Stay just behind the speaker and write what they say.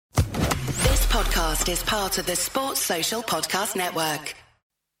podcast is part of the Sports Social Podcast Network.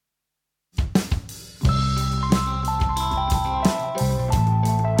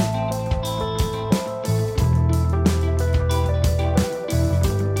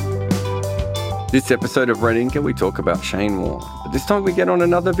 This episode of Red Inker, we talk about Shane Warne. But this time we get on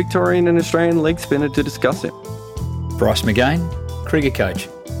another Victorian and Australian leg spinner to discuss it. Bryce McGain, cricket coach.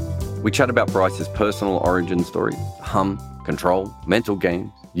 We chat about Bryce's personal origin story, hum, control, mental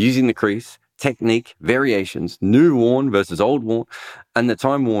games, using the crease, technique, variations, new Warne versus old Warne, and the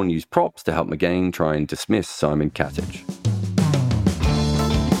time Warne used props to help McGain try and dismiss Simon Katich.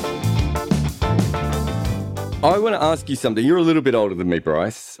 I want to ask you something. You're a little bit older than me,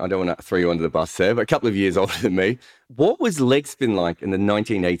 Bryce. I don't want to throw you under the bus there, but a couple of years older than me. What was leg spin like in the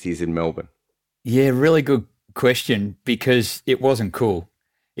 1980s in Melbourne? Yeah, really good question, because it wasn't cool.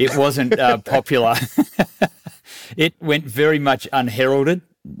 It wasn't popular. It went very much unheralded.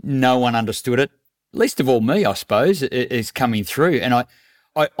 No one understood it. Least of all me, I suppose, is coming through. And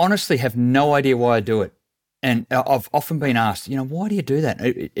I honestly have no idea why I do it. And I've often been asked, why do you do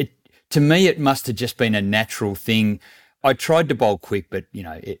that? To me, it must have just been a natural thing. I tried to bowl quick, but,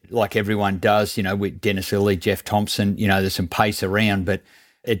 like everyone does, with Dennis Lillee, Jeff Thompson, there's some pace around, but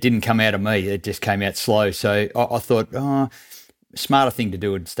it didn't come out of me. It just came out slow. So I thought, smarter thing to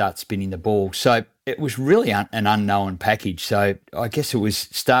do would start spinning the ball. So it was really an unknown package. So I guess it was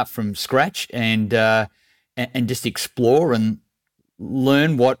start from scratch and just explore and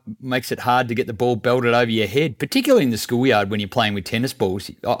learn what makes it hard to get the ball belted over your head, particularly in the schoolyard when you're playing with tennis balls.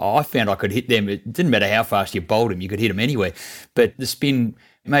 I found I could hit them. It didn't matter how fast you bowled them, you could hit them anywhere. But the spin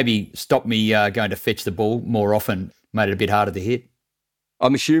maybe stopped me going to fetch the ball more often, made it a bit harder to hit.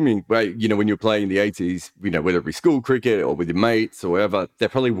 I'm assuming, when you were playing in the 80s, whether it be school cricket or with your mates or whatever, there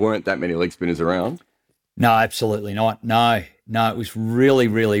probably weren't that many leg spinners around. No, absolutely not. No, it was really,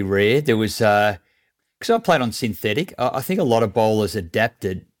 really rare. There was, because I played on synthetic, I think a lot of bowlers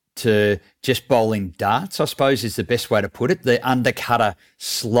adapted to just bowling darts, I suppose is the best way to put it. The undercutter,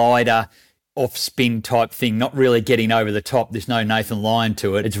 slider, off-spin type thing, not really getting over the top. There's no Nathan Lyon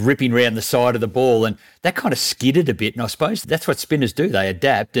to it. It's ripping around the side of the ball, and that kind of skidded a bit. And I suppose that's what spinners do. They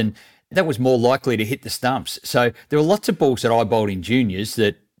adapt, and that was more likely to hit the stumps. So there were lots of balls that I bowled in juniors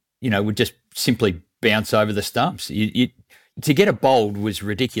that, would just simply bounce over the stumps. To get a bowled was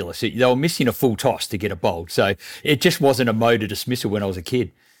ridiculous. They were missing a full toss to get a bowled. So it just wasn't a mode of dismissal when I was a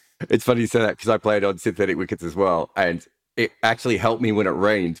kid. It's funny you say that, because I played on synthetic wickets as well, and it actually helped me when it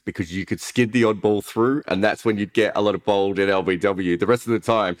rained, because you could skid the odd ball through, and that's when you'd get a lot of bowled at LBW. The rest of the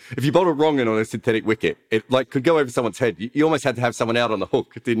time, if you bowled it wrong and on a synthetic wicket, it could go over someone's head. You almost had to have someone out on the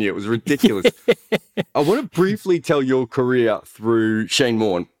hook, didn't you? It was ridiculous. I want to briefly tell your career through Shane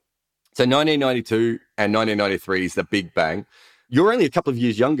Warne. So 1992 and 1993 is the big bang. You're only a couple of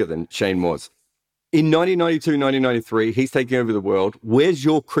years younger than Shane was. In 1992, 1993, he's taking over the world. Where's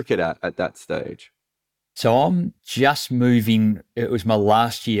your cricket at that stage? So I'm just moving. It was my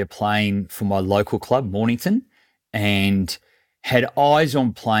last year playing for my local club, Mornington, and had eyes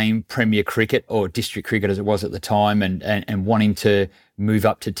on playing Premier cricket, or district cricket as it was at the time, and wanting to move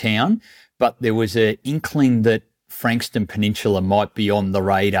up to town. But there was an inkling that Frankston Peninsula might be on the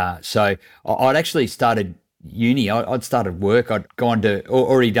radar. So I'd actually started uni. I'd started work. I'd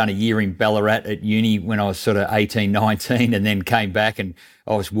already done a year in Ballarat at uni when I was sort of 18, 19, and then came back and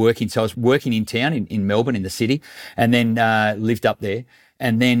I was working. So I was working in town in Melbourne, in the city, and then lived up there.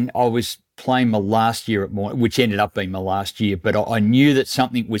 And then I was playing my last year at Mornington, which ended up being my last year. But I knew that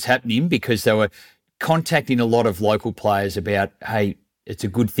something was happening, because they were contacting a lot of local players about, hey, it's a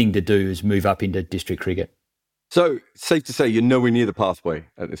good thing to do is move up into district cricket. So, safe to say you're nowhere near the pathway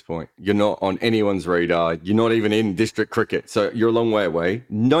at this point. You're not on anyone's radar. You're not even in district cricket. So you're a long way away.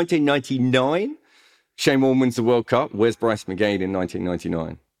 1999, Shane Warne wins the World Cup. Where's Bryce McGain in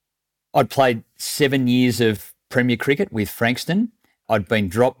 1999? I'd played 7 years of Premier cricket with Frankston. I'd been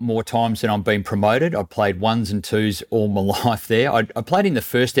dropped more times than I'd been promoted. I played ones and twos all my life there. I played in the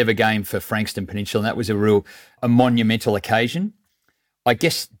first ever game for Frankston Peninsula, and that was a monumental occasion. I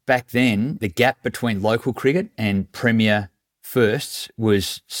guess back then, the gap between local cricket and Premier firsts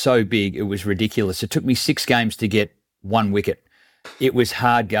was so big, it was ridiculous. It took me 6 games to get 1 wicket. It was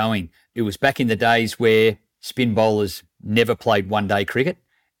hard going. It was back in the days where spin bowlers never played one-day cricket,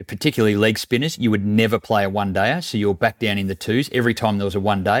 particularly leg spinners. You would never play a one-dayer, so you're back down in the twos. Every time there was a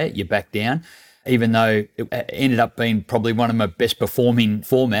one-dayer, you're back down. Even though it ended up being probably one of my best performing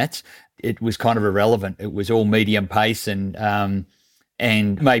formats, it was kind of irrelevant. It was all medium pace and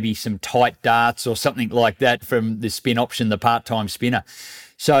maybe some tight darts or something like that from the spin option, the part-time spinner.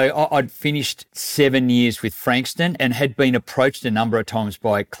 So I'd finished 7 years with Frankston and had been approached a number of times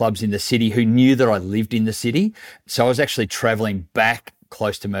by clubs in the city who knew that I lived in the city. So I was actually travelling back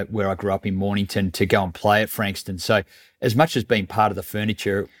close to where I grew up in Mornington to go and play at Frankston. So as much as being part of the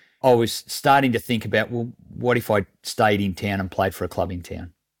furniture, I was starting to think about, well, what if I stayed in town and played for a club in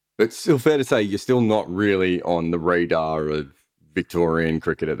town? But it's still fair to say you're still not really on the radar of Victorian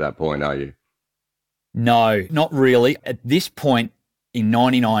cricket at that point, are you? No, not really. At this point in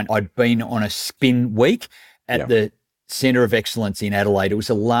 99, I'd been on a spin week at the Centre of Excellence in Adelaide. It was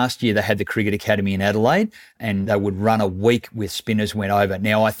the last year they had the Cricket Academy in Adelaide, and they would run a week with spinners went over.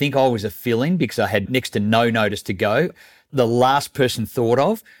 Now, I think I was a fill-in because I had next to no notice to go. The last person thought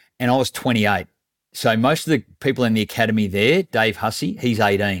of, and I was 28. So most of the people in the academy there, Dave Hussey, he's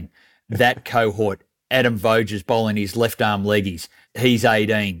 18. That cohort, Adam Voges bowling his left arm leggies, he's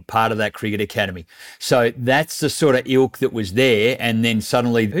 18, part of that cricket academy. So that's the sort of ilk that was there. And then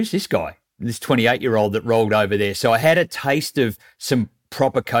suddenly, who's this guy? This 28-year-old that rolled over there. So I had a taste of some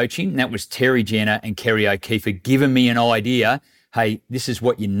proper coaching. And that was Terry Jenner and Kerry O'Keefe giving me an idea. Hey, this is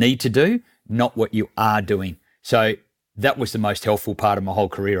what you need to do, not what you are doing. So that was the most helpful part of my whole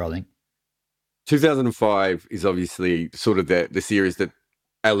career, I think. 2005 is obviously sort of the series that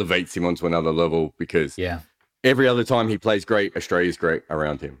elevates him onto another level because every other time he plays great, Australia's great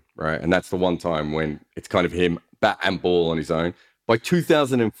around him, right? And that's the one time when it's kind of him, bat and ball on his own. By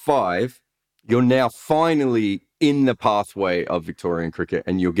 2005, you're now finally in the pathway of Victorian cricket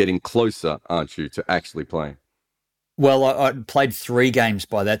and you're getting closer, aren't you, to actually playing? Well, I played 3 games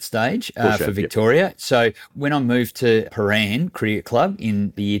by that stage for Victoria. Yep. So when I moved to Paran Cricket Club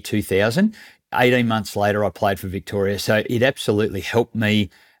in the year 2000, 18 months later, I played for Victoria. So it absolutely helped me.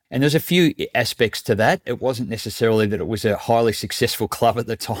 And there's a few aspects to that. It wasn't necessarily that it was a highly successful club at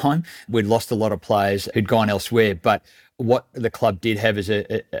the time. We'd lost a lot of players who'd gone elsewhere. But what the club did have is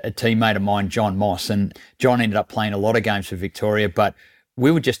a teammate of mine, John Moss. And John ended up playing a lot of games for Victoria. But we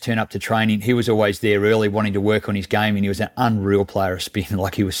would just turn up to training. He was always there early, wanting to work on his game. And he was an unreal player of spin.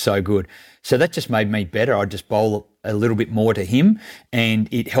 Like, he was so good. So that just made me better. I'd just bowl a little bit more to him, and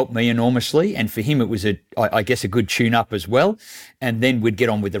it helped me enormously. And for him, it was I guess a good tune-up as well. And then we'd get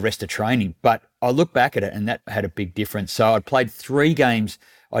on with the rest of training. But I look back at it, and that had a big difference. So I'd played 3 games.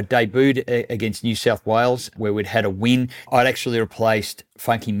 I debuted against New South Wales, where we'd had a win. I'd actually replaced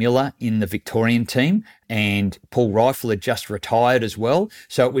Funky Miller in the Victorian team, and Paul Rifle had just retired as well.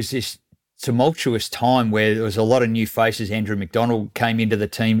 So it was this tumultuous time where there was a lot of new faces. Andrew McDonald came into the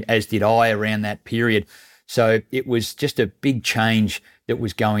team, as did I, around that period. So it was just a big change that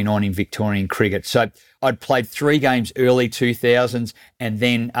was going on in Victorian cricket. So I'd played 3 games early 2000s, and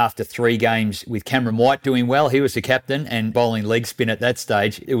then after 3 games with Cameron White doing well, he was the captain and bowling leg spin at that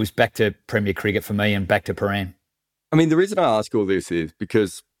stage, it was back to Premier cricket for me and back to Paran. I mean, the reason I ask all this is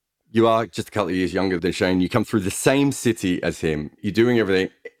because you are just a couple of years younger than Shane. You come through the same city as him. You're doing everything.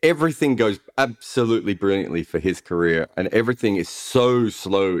 Everything goes absolutely brilliantly for his career, and everything is so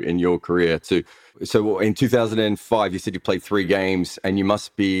slow in your career too. So in 2005, you said you played 3 games, and you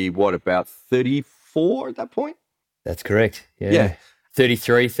must be, what, about 34 at that point? That's correct. Yeah.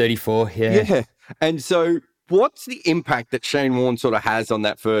 33, 34, Yeah. And so what's the impact that Shane Warne sort of has on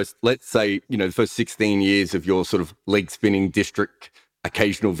that first, let's say, the first 16 years of your sort of leg spinning district,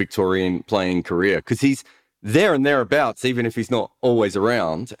 occasional Victorian playing career? Because he's there and thereabouts, even if he's not always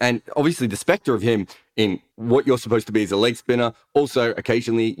around. And obviously the spectre of him in what you're supposed to be as a leg spinner, also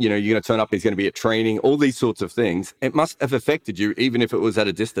occasionally, you're going to turn up, he's going to be at training, all these sorts of things. It must have affected you, even if it was at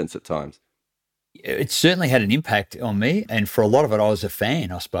a distance at times. It certainly had an impact on me. And for a lot of it, I was a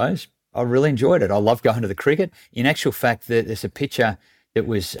fan, I suppose. I really enjoyed it. I love going to the cricket. In actual fact, there's a picture that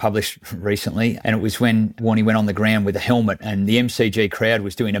was published recently, and it was when Warnie went on the ground with a helmet, and the MCG crowd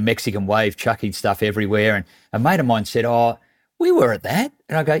was doing a Mexican wave, chucking stuff everywhere. And a mate of mine said, "Oh, we were at that."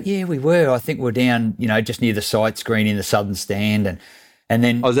 And I go, "Yeah, we were. I think we're down, just near the sight screen in the southern stand." And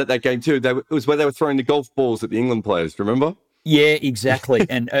then I was at that game too. It was where they were throwing the golf balls at the England players. Remember? Yeah, exactly.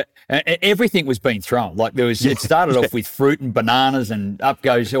 And everything was being thrown. Like it started off with fruit and bananas, and up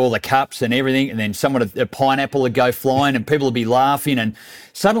goes all the cups and everything. And then a pineapple would go flying, and people would be laughing. And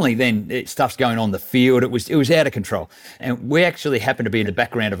suddenly then stuff's going on the field. It was out of control. And we actually happened to be in the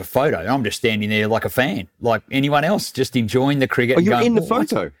background of a photo. And I'm just standing there like a fan, like anyone else, just enjoying the cricket. Oh, you're in the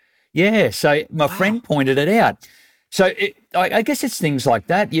photo? Yeah. So my friend pointed it out. So I guess it's things like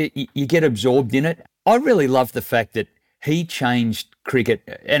that. You get absorbed in it. I really love the fact that he changed cricket,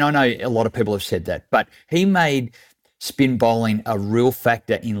 and I know a lot of people have said that, but he made spin bowling a real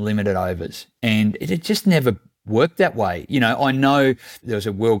factor in limited overs, and it had just never work that way. You know, I know there was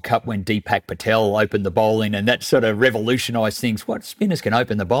a World Cup when Deepak Patel opened the bowling and that sort of revolutionised things. What, spinners can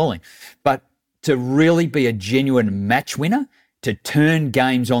open the bowling. But to really be a genuine match winner, to turn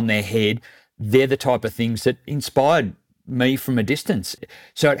games on their head, they're the type of things that inspired me from a distance.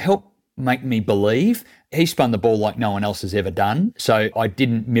 So it helped make me believe. He spun the ball like no one else has ever done. So I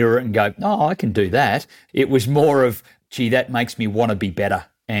didn't mirror it and go, oh, I can do that. It was more of, gee, that makes me want to be better.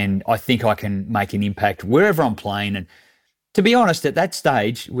 And I think I can make an impact wherever I'm playing. And to be honest, at that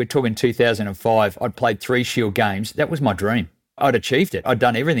stage, we're talking 2005, I'd played 3 Shield games. That was my dream. I'd achieved it. I'd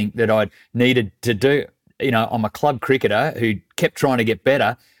done everything that I'd needed to do. You know, I'm a club cricketer who kept trying to get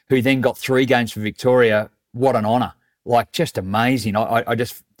better, who then got 3 games for Victoria. What an honour. Like, just amazing. I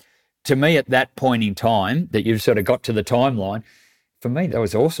just, to me at that point in time that you've sort of got to the timeline, for me, that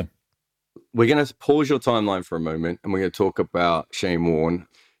was awesome. We're going to pause your timeline for a moment and we're going to talk about Shane Warne.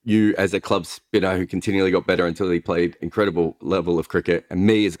 You as a club spinner who continually got better until he played incredible level of cricket, and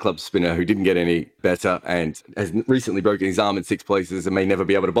me as a club spinner who didn't get any better and has recently broken his arm in 6 places and may never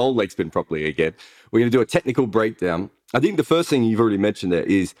be able to bowl leg spin properly again. We're going to do a technical breakdown. I think the first thing you've already mentioned there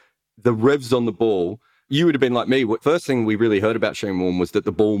is the revs on the ball. You would have been like me. First thing we really heard about Shane Warne was that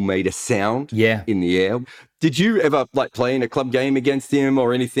the ball made a sound in the air. Did you ever play in a club game against him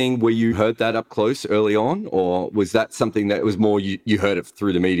or anything where you heard that up close early on? Or was that something that was more you heard it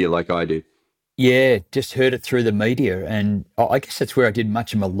through the media like I did? Yeah, just heard it through the media. And I guess that's where I did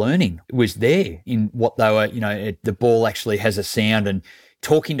much of my learning. It was there in what they were, the ball actually has a sound, and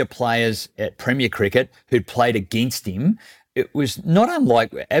talking to players at Premier Cricket who'd played against him. It was not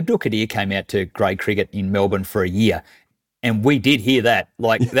unlike Abdul Qadir came out to grade cricket in Melbourne for a year, and we did hear that.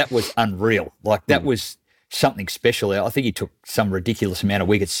 Like, that was unreal. Like, that was something special. I think he took some ridiculous amount of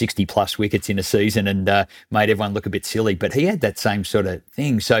wickets, 60-plus wickets in a season, and made everyone look a bit silly. But he had that same sort of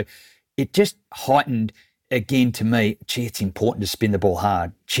thing. So it just heightened, again, to me, gee, it's important to spin the ball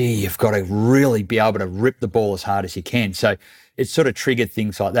hard. Gee, you've got to really be able to rip the ball as hard as you can. So it sort of triggered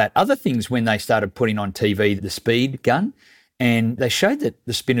things like that. Other things, when they started putting on TV the speed gun, and they showed that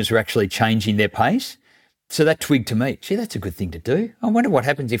the spinners were actually changing their pace. So that twigged to me, gee, that's a good thing to do. I wonder what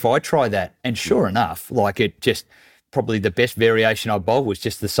happens if I try that. And sure enough, it just, probably the best variation I bowled was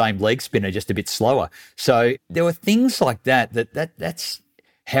just the same leg spinner, just a bit slower. So there were things like that's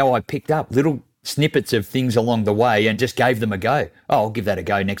how I picked up little snippets of things along the way and just gave them a go. Oh, I'll give that a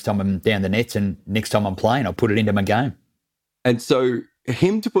go next time I'm down the nets, and next time I'm playing, I'll put it into my game. And so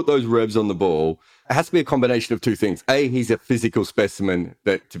him to put those revs on the ball, it has to be a combination of 2 things. A, he's a physical specimen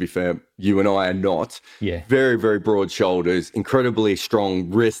that, to be fair, you and I are not. Yeah. Very, very broad shoulders, incredibly strong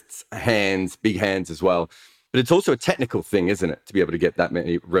wrists, hands, big hands as well. But it's also a technical thing, isn't it, to be able to get that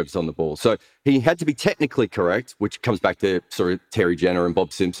many revs on the ball. So he had to be technically correct, which comes back to sort of Terry Jenner and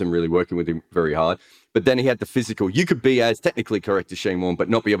Bob Simpson really working with him very hard. But then he had the physical. You could be as technically correct as Shane Warne, but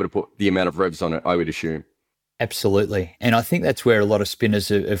not be able to put the amount of revs on it, I would assume. Absolutely. And I think that's where a lot of spinners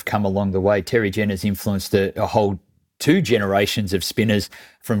have come along the way. Terry Jenner's influenced a whole 2 generations of spinners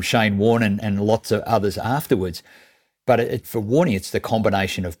from Shane Warne and lots of others afterwards. But for Warne, it's the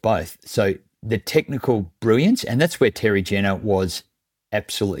combination of both. So the technical brilliance, and that's where Terry Jenner was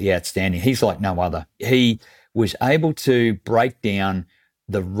absolutely outstanding. He's like no other. He was able to break down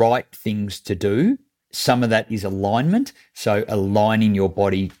the right things to do. Some of that is alignment, so aligning your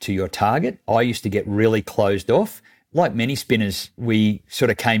body to your target. I used to get really closed off. Like many spinners, we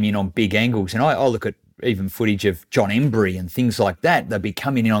sort of came in on big angles, and I look at even footage of John Embry and things like that. They'd be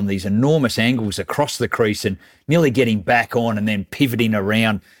coming in on these enormous angles across the crease and nearly getting back on and then pivoting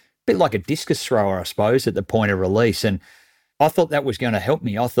around, a bit like a discus thrower, I suppose, at the point of release. And I thought that was going to help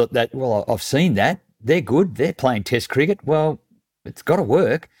me. I thought that, well, I've seen that. They're good. They're playing Test cricket. Well, it's got to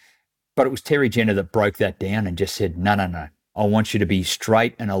work. But it was Terry Jenner that broke that down and just said, no. I want you to be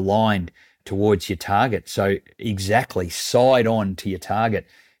straight and aligned towards your target. So exactly, side on to your target.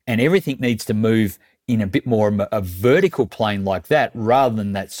 And everything needs to move in a bit more of a vertical plane like that, rather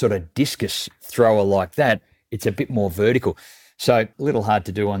than that sort of discus thrower like that. It's a bit more vertical. So a little hard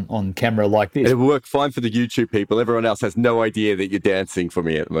to do on camera like this. It will work fine for the YouTube people. Everyone else has no idea that you're dancing for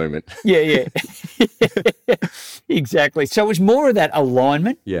me at the moment. Yeah. Exactly. So it was more of that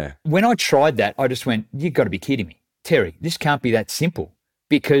alignment. Yeah. When I tried that, I just went, you've got to be kidding me. Terry, this can't be that simple,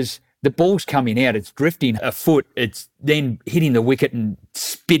 because the ball's coming out, it's drifting a foot, it's then hitting the wicket and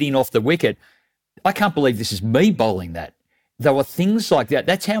spitting off the wicket. I can't believe this is me bowling that. There were things like that.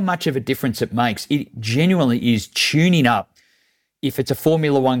 That's how much of a difference it makes. It genuinely is tuning up. If it's a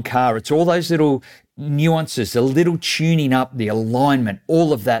Formula One car, it's all those little nuances, the little tuning up, the alignment,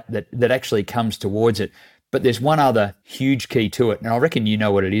 all of that actually comes towards it. But there's one other huge key to it, and I reckon you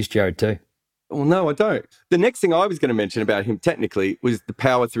know what it is, Jared, too. Well, no, I don't. The next thing I was going to mention about him technically was the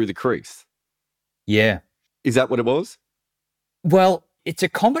power through the crease. Yeah. Is that what it was? Well, it's a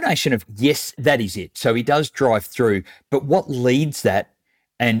combination of, yes, that is it. So he does drive through, but what leads that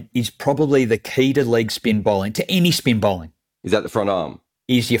and is probably the key to leg spin bowling, to any spin bowling, Is that the front arm?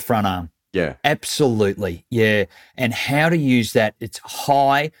 is your front arm. Yeah. Absolutely. Yeah. And how to use that. It's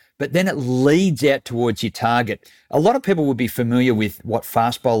high, but then it leads out towards your target. A lot of people would be familiar with what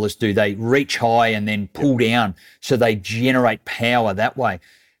fast bowlers do. They reach high and then pull down, so they generate power that way.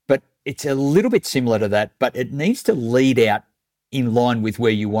 But it's a little bit similar to that, but it needs to lead out in line with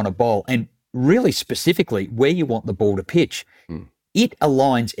where you want to bowl and really specifically where you want the ball to pitch. It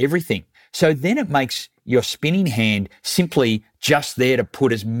aligns everything. So then it makes your spinning hand simply just there to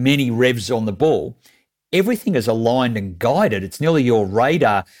put as many revs on the ball. Everything is aligned and guided. It's nearly your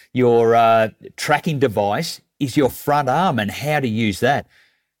radar, your tracking device is your front arm and how to use that.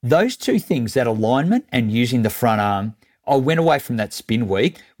 Those two things, that alignment and using the front arm, I went away from that spin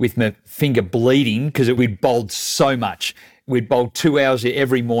week with my finger bleeding because we'd bowled so much. We'd bowled 2 hours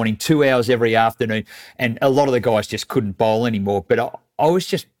every morning, 2 hours every afternoon, and a lot of the guys just couldn't bowl anymore. But I was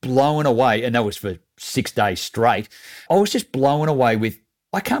just blown away, and that was for 6 days straight. I was just blown away with,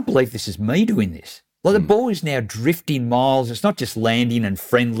 I can't believe this is me doing this. Like the ball is now drifting miles. It's not just landing and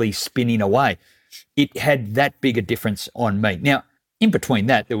friendly spinning away. It had that big a difference on me. Now, in between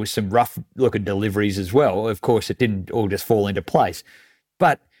that, there was some rough looking deliveries as well. Of course, it didn't all just fall into place.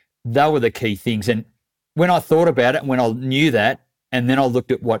 But they were the key things. And when I thought about it, and when I knew that, and then I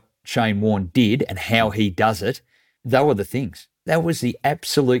looked at what Shane Warne did and how he does it, they were the things. That was the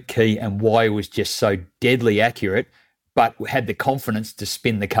absolute key and why he was just so deadly accurate, but had the confidence to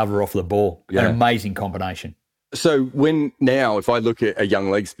spin the cover off the ball. Yeah. An amazing combination. So if I look at a young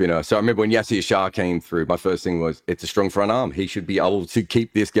leg spinner, so I remember when Yasir Shah came through, my first thing was, it's a strong front arm. He should be able to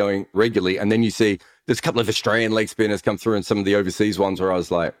keep this going regularly. And then you see there's a couple of Australian leg spinners come through and some of the overseas ones where I was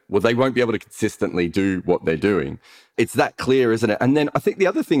like, well, they won't be able to consistently do what they're doing. It's that clear, isn't it? And then I think the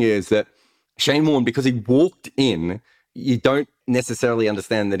other thing is that Shane Warne, because he walked in, you don't necessarily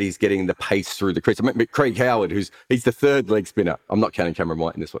understand that he's getting the pace through the crease. I mean, Craig Howard, he's the third leg spinner. I'm not counting Cameron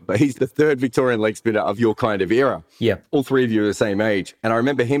White in this one, but he's the third Victorian leg spinner of your kind of era. Yeah. All three of you are the same age. And I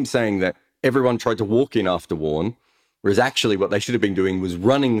remember him saying that everyone tried to walk in after Warne, whereas actually what they should have been doing was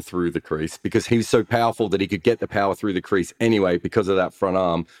running through the crease because he was so powerful that he could get the power through the crease anyway because of that front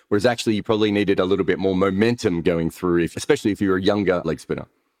arm, whereas actually you probably needed a little bit more momentum going through, especially if you're a younger leg spinner.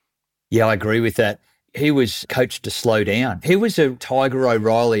 Yeah, I agree with that. He was coached to slow down. He was a Tiger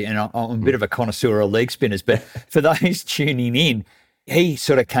O'Reilly, and I'm a bit of a connoisseur of leg spinners, but for those tuning in, he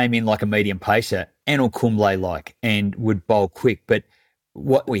sort of came in like a medium pacer, Anil Kumble-like, and would bowl quick. But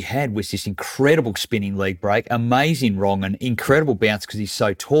what we had was this incredible spinning leg break, amazing wrong, and incredible bounce because he's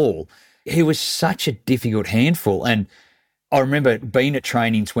so tall. He was such a difficult handful. And I remember being at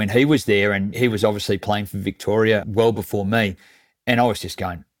trainings when he was there, and he was obviously playing for Victoria well before me, and I was just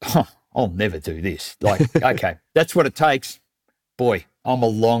going, I'll never do this. Like, okay, that's what it takes. Boy, I'm a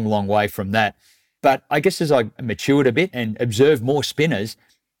long, long way from that. But I guess as I matured a bit and observed more spinners,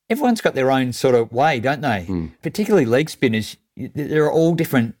 everyone's got their own sort of way, don't they? Particularly leg spinners, there are all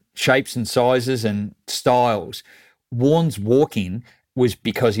different shapes and sizes and styles. Warne's walking was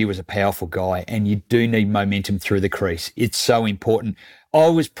because he was a powerful guy, and you do need momentum through the crease. It's so important. I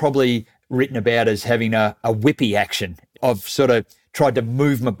was probably written about as having a whippy action. I've sort of tried to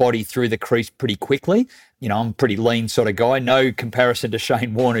move my body through the crease pretty quickly. You know, I'm a pretty lean sort of guy. No comparison to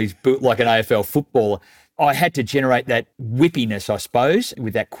Shane Warne, who's built like an AFL footballer. I had to generate that whippiness, I suppose,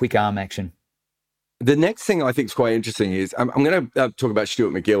 with that quick arm action. The next thing I think is quite interesting is I'm going to talk about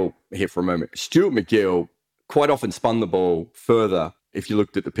Stuart MacGill here for a moment. Stuart MacGill quite often spun the ball further if you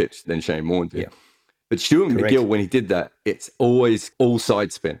looked at the pitch than Shane Warne did. Yeah. But Stuart Correct. MacGill, when he did that, it's always all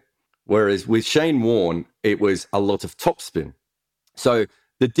side spin. Whereas with Shane Warne, it was a lot of top spin. So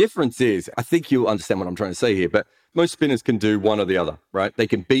the difference is, I think you'll understand what I'm trying to say here, but most spinners can do one or the other, right? They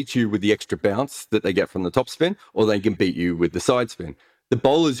can beat you with the extra bounce that they get from the top spin, or they can beat you with the side spin. The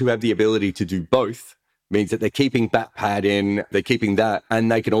bowlers who have the ability to do both means that they're keeping bat pad in, they're keeping that,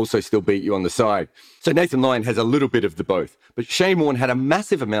 and they can also still beat you on the side. So Nathan Lyon has a little bit of the both, but Shane Warne had a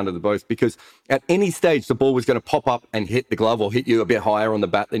massive amount of the both because at any stage the ball was going to pop up and hit the glove or hit you a bit higher on the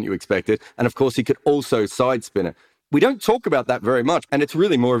bat than you expected. And of course, he could also side spin it. We don't talk about that very much, and it's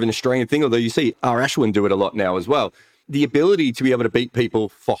really more of an Australian thing, although you see R. Ashwin do it a lot now as well. The ability to be able to beat people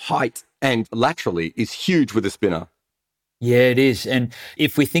for height and laterally is huge with a spinner. Yeah, it is. And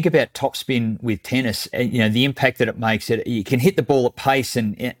if we think about topspin with tennis, the impact that it makes, you can hit the ball at pace,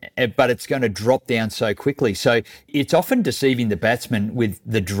 but it's going to drop down so quickly. So it's often deceiving the batsman with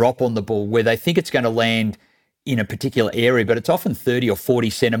the drop on the ball where they think it's going to land in a particular area, but it's often 30 or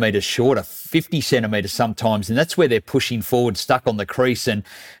 40 centimetres shorter, 50 centimetres sometimes. And that's where they're pushing forward, stuck on the crease and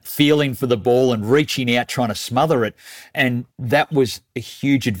feeling for the ball and reaching out, trying to smother it. And that was a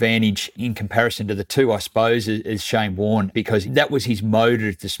huge advantage in comparison to the two, I suppose, as Shane Warne, because that was his mode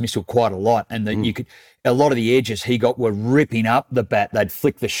of dismissal quite a lot. And that you could, a lot of the edges he got were ripping up the bat. They'd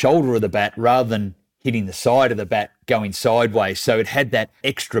flick the shoulder of the bat rather than hitting the side of the bat going sideways. So it had that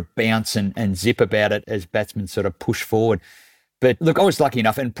extra bounce and zip about it as batsmen sort of push forward. But look, I was lucky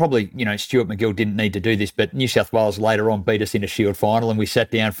enough, and probably, Stuart McGill didn't need to do this, but New South Wales later on beat us in a Shield final and we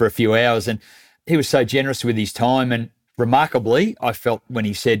sat down for a few hours and he was so generous with his time. And remarkably, I felt when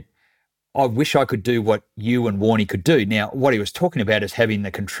he said, I wish I could do what you and Warnie could do. Now, what he was talking about is having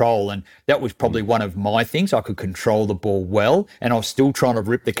the control, and that was probably one of my things. I could control the ball well, and I was still trying to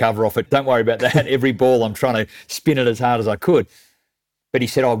rip the cover off it. Don't worry about that. Every ball, I'm trying to spin it as hard as I could. But he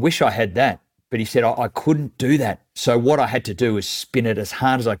said, I wish I had that. But he said, I couldn't do that. So what I had to do is spin it as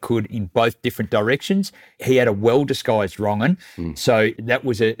hard as I could in both different directions. He had a well-disguised wrong-un, so that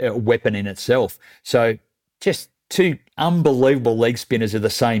was a weapon in itself. So just two unbelievable leg spinners of the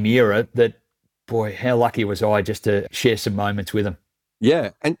same era that, boy, how lucky was I just to share some moments with them.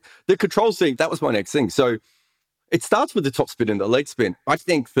 Yeah, and the control thing, that was my next thing. So it starts with the top spin and the leg spin. I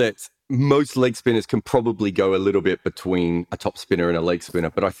think that most leg spinners can probably go a little bit between a top spinner and a leg spinner,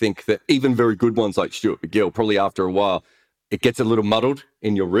 but I think that even very good ones like Stuart McGill, probably after a while, it gets a little muddled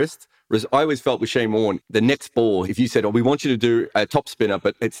in your wrist. Whereas I always felt with Shane Warne, the next ball, if you said, we want you to do a top spinner,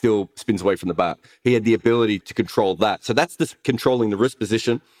 but it still spins away from the bat, he had the ability to control that. So that's the controlling the wrist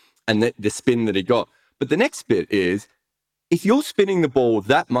position and the spin that he got. But the next bit is, if you're spinning the ball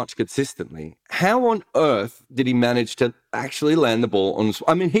that much consistently, how on earth did he manage to actually land the ball on?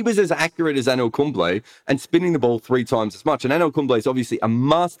 I mean, he was as accurate as Anil Kumble and spinning the ball 3 times as much. And Anil Kumble is obviously a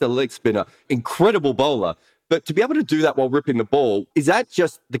master leg spinner, incredible bowler. But to be able to do that while ripping the ball, is that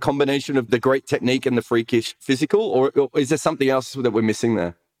just the combination of the great technique and the freakish physical, or is there something else that we're missing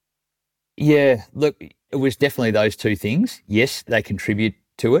there? Yeah, look, it was definitely those two things. Yes, they contribute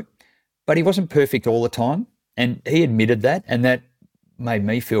to it, but he wasn't perfect all the time. And he admitted that, and that made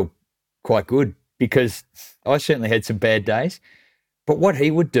me feel quite good because I certainly had some bad days. But what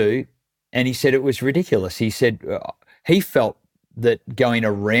he would do, and he said it was ridiculous. He said he felt that going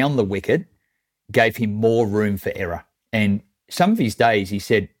around the wicket gave him more room for error. And some of his days, he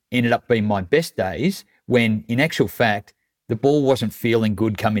said, ended up being my best days when, in actual fact, the ball wasn't feeling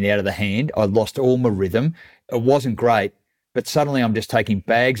good coming out of the hand. I lost all my rhythm. It wasn't great, but suddenly I'm just taking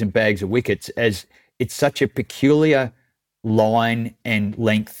bags and bags of wickets as it's such a peculiar line and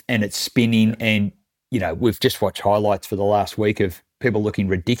length and it's spinning. And, we've just watched highlights for the last week of people looking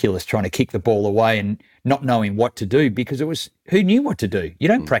ridiculous trying to kick the ball away and not knowing what to do because who knew what to do? You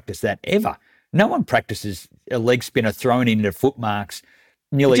don't practice that ever. No one practices a leg spinner thrown into foot marks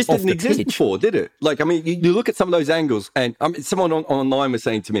nearly off the pitch. It didn't exist before, did it? Like, I mean, you look at some of those angles, and someone online was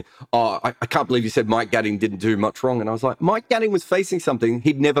saying to me, I can't believe you said Mike Gatting didn't do much wrong. And I was like, Mike Gatting was facing something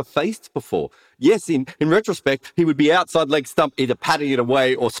he'd never faced before. Yes, in retrospect, he would be outside leg stump, either patting it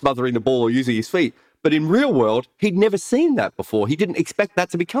away or smothering the ball or using his feet. But in real world, he'd never seen that before. He didn't expect that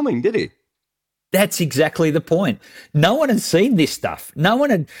to be coming, did he? That's exactly the point. No one had seen this stuff. No one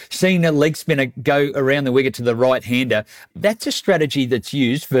had seen a leg spinner go around the wicket to the right-hander. That's a strategy that's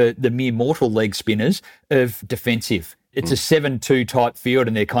used for the mere mortal leg spinners of defensive. It's a 7-2 type field,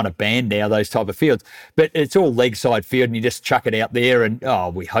 and they're kind of banned now, those type of fields. But it's all leg side field, and you just chuck it out there and,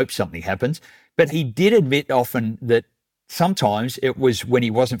 we hope something happens. But he did admit often that sometimes it was when he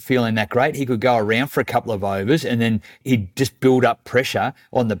wasn't feeling that great, he could go around for a couple of overs and then he'd just build up pressure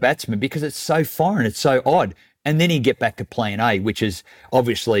on the batsman because it's so foreign, it's so odd. And then he'd get back to plan A, which is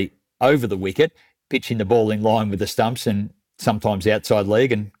obviously over the wicket, pitching the ball in line with the stumps and sometimes outside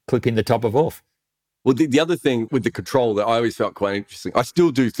leg and clipping the top of off. Well, the other thing with the control that I always felt quite interesting, I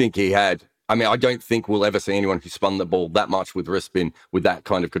still do think he had, I don't think we'll ever see anyone who spun the ball that much with wrist spin with that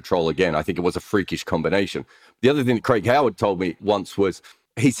kind of control again. I think it was a freakish combination. The other thing that Craig Howard told me once was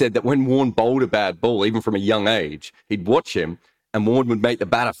he said that when Warne bowled a bad ball, even from a young age, he'd watch him and Warne would make the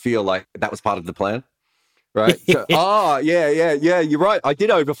batter feel like that was part of the plan. Right? So, yeah, you're right. I did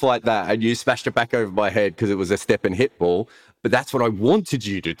overflight that and you smashed it back over my head because it was a step and hit ball. But that's what I wanted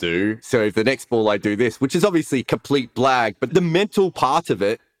you to do. So if the next ball I do this, which is obviously complete blag, but the mental part of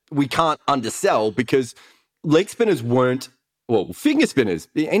it, we can't undersell because leg spinners finger spinners,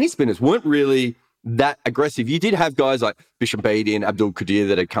 any spinners weren't really that aggressive. You did have guys like Bisham Beatty and Abdul Qadir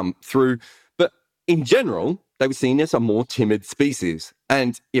that had come through, but in general, they were seen as a more timid species.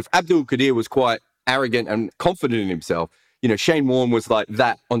 And if Abdul Qadir was quite arrogant and confident in himself, Shane Warne was like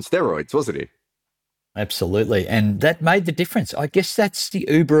that on steroids, wasn't he? Absolutely. And that made the difference. I guess that's the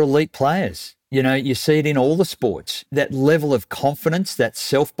uber elite players. You see it in all the sports, that level of confidence, that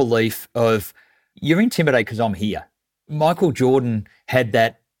self-belief of you're intimidated because I'm here. Michael Jordan had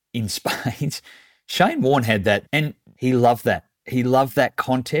that in spades. Shane Warne had that, and he loved that. He loved that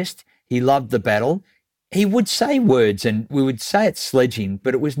contest. He loved the battle. He would say words, and we would say it's sledging,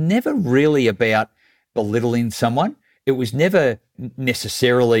 but it was never really about belittling someone. It was never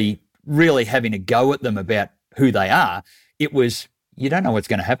necessarily really having a go at them about who they are. It was, you don't know what's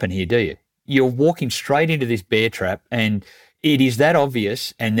going to happen here, do you? You're walking straight into this bear trap, and it is that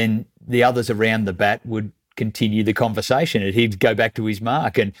obvious, and then the others around the bat would continue the conversation, and he'd go back to his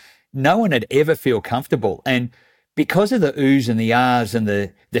mark, and no one would ever feel comfortable. And because of the oohs and the ahs and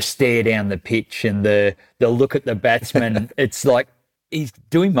the stare down the pitch and the look at the batsman, it's like he's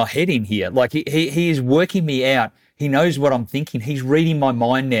doing my head in here. Like he is working me out. He knows what I'm thinking. He's reading my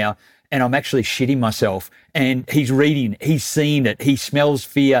mind now, and I'm actually shitting myself. And he's reading, he's seeing it. He smells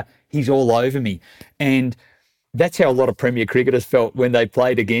fear. He's all over me. And that's how a lot of Premier cricketers felt when they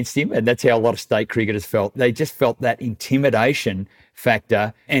played against him, and that's how a lot of state cricketers felt. They just felt that intimidation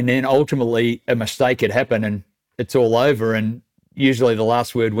factor, and then ultimately a mistake had happened and it's all over. And usually the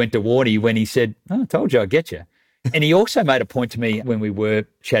last word went to Warnie when he said, "Oh, I told you I'd get you." And he also made a point to me when we were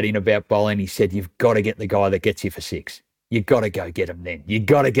chatting about bowling. He said, "You've got to get the guy that gets you for six. You've got to go get them then. You've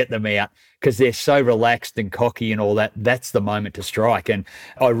got to get them out because they're so relaxed and cocky and all that. That's the moment to strike." And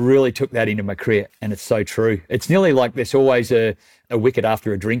I really took that into my career, and it's so true. It's nearly like there's always a wicket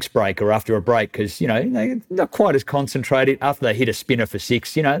after a drinks break or after a break because, they're not quite as concentrated. After they hit a spinner for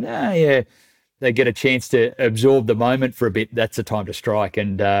six, they get a chance to absorb the moment for a bit. That's the time to strike,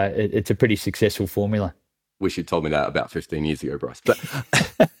 and it's a pretty successful formula. Wish you'd told me that about 15 years ago, Bryce. But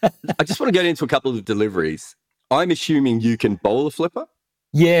I just want to get into a couple of deliveries. I'm assuming you can bowl a flipper.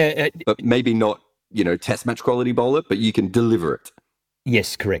 Yeah. But maybe not, test match quality bowler, but you can deliver it.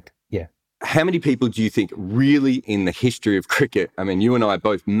 Yes, correct. Yeah. How many people do you think really in the history of cricket, I mean, you and I are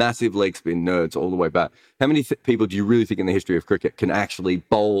both massive leg spin nerds all the way back. How many people do you really think in the history of cricket can actually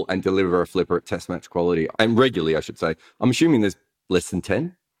bowl and deliver a flipper at test match quality? And regularly, I should say. I'm assuming there's less than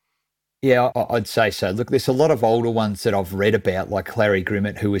 10. Yeah, I'd say so. Look, there's a lot of older ones that I've read about, like Clary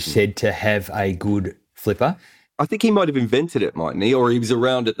Grimmett, who was said to have a good flipper. I think he might have invented it, mightn't he? Or he was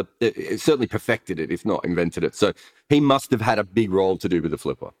around at certainly perfected it, if not invented it. So he must have had a big role to do with the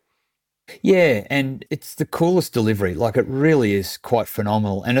flipper. Yeah, and it's the coolest delivery. Like, it really is quite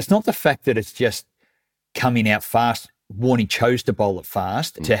phenomenal. And it's not the fact that it's just coming out fast. Warnie chose to bowl it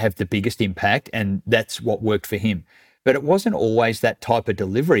fast to have the biggest impact, and that's what worked for him. But it wasn't always that type of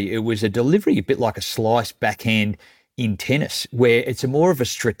delivery. It was a delivery a bit like a slice backhand in tennis, where it's a more of a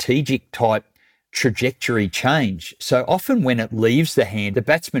strategic type trajectory change. So often when it leaves the hand, the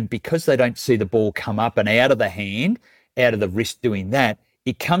batsman, because they don't see the ball come up and out of the hand, out of the wrist doing that,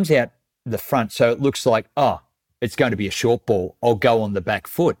 it comes out the front. So it looks like, oh, it's going to be a short ball. I'll go on the back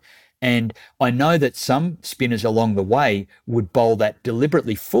foot. And I know that some spinners along the way would bowl that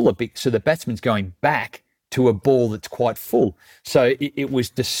deliberately full a bit, so the batsman's going back to a ball that's quite full. So it was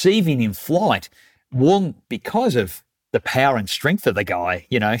deceiving in flight. One, because of the power and strength of the guy,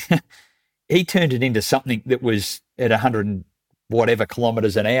 he turned it into something that was at 100 and whatever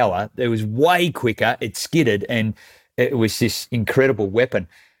kilometres an hour. It was way quicker. It skidded, and it was this incredible weapon.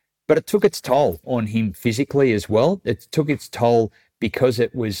 But it took its toll on him physically as well. It took its toll because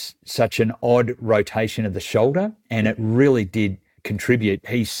it was such an odd rotation of the shoulder, and it really did contribute.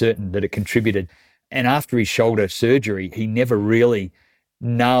 He's certain that it contributed. And after his shoulder surgery, he never really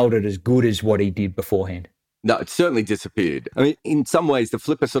nailed it as good as what he did beforehand. No, it certainly disappeared. I mean, in some ways, the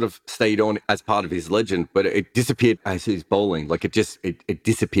flipper sort of stayed on as part of his legend, but it disappeared as his bowling. Like it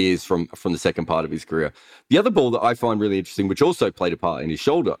disappears from the second part of his career. The other ball that I find really interesting, which also played a part in his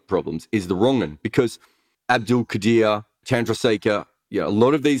shoulder problems, is the wrong one, because Abdul Qadir, Chandrasekhar, a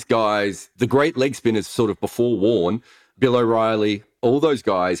lot of these guys, the great leg spinners sort of before Warne, Bill O'Reilly, all those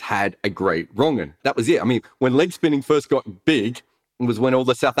guys had a great wrong-un. That was it. I mean, when leg spinning first got big, was when all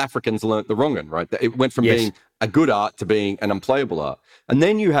the South Africans learnt the wrong-un, right? It went from being a good art to being an unplayable art. And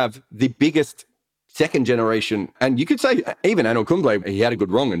then you have the biggest second generation, and you could say even Anil Kumble, he had a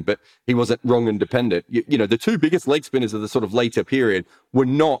good wrong-un, but he wasn't wrong-un dependent. The two biggest leg spinners of the sort of later period were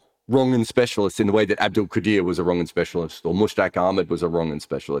not wrong-un specialists in the way that Abdul Qadir was a wrong-un specialist or Mushtaq Ahmed was a wrong-un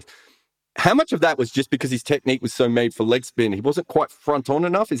specialist. How much of that was just because his technique was so made for leg spin? He wasn't quite front on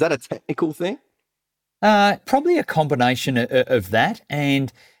enough. Is that a technical thing? Probably a combination of that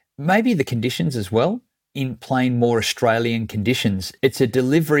and maybe the conditions as well. In playing more Australian conditions, it's a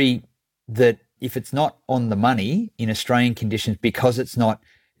delivery that if it's not on the money in Australian conditions, because it's not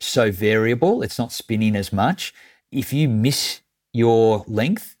so variable, it's not spinning as much, if you miss your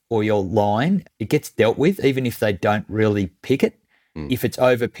length or your line, it gets dealt with, even if they don't really pick it. If it's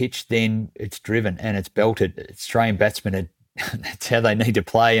over pitched, then it's driven and it's belted. Australian batsmen that's how they need to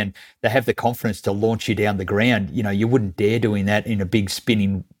play, and they have the confidence to launch you down the ground. You know, you wouldn't dare doing that in a big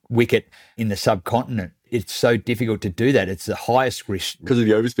spinning wicket in the subcontinent. It's so difficult to do that. It's the highest risk. Because of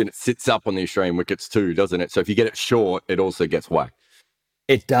the overspin, it sits up on the Australian wickets too, doesn't it? So if you get it short, it also gets whacked.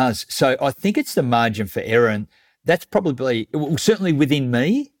 It does. So I think it's the margin for error, and that's probably, well, certainly within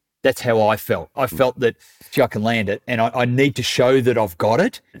me, that's how I felt. I felt that I can land it, and I need to show that I've got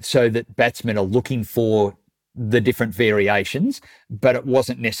it so that batsmen are looking for the different variations, but it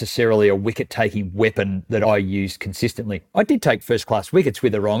wasn't necessarily a wicket-taking weapon that I used consistently. I did take first-class wickets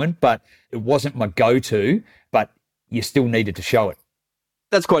with the wrong one, but it wasn't my go-to, but you still needed to show it.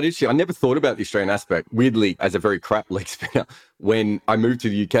 That's quite interesting. I never thought about the Australian aspect. Weirdly, as a very crap leg spinner, when I moved to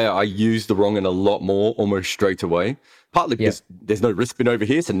the UK, I used the wrong end a lot more, almost straight away. Partly because there's no wrist spin over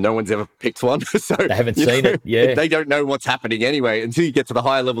here, so no one's ever picked one. So they haven't seen it. Yeah, they don't know what's happening anyway until you get to the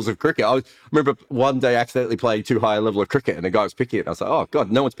higher levels of cricket. I remember one day accidentally playing too high a level of cricket, and the guy was picking it. And I was like, "Oh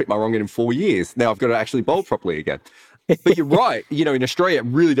God, no one's picked my wrong end in 4 years. Now I've got to actually bowl properly again." But you're right. You know, in Australia, it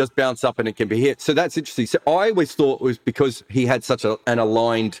really does bounce up and it can be hit. So that's interesting. So I always thought it was because he had such an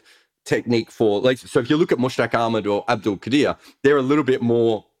aligned technique for legs. So if you look at Mushtaq Ahmed or Abdul Qadir, they're a little bit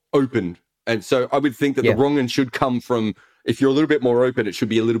more open. And so I would think that the wrong end should come from, if you're a little bit more open, it should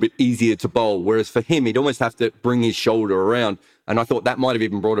be a little bit easier to bowl. Whereas for him, he'd almost have to bring his shoulder around. And I thought that might have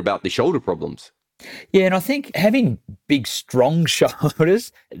even brought about the shoulder problems. Yeah, and I think having big, strong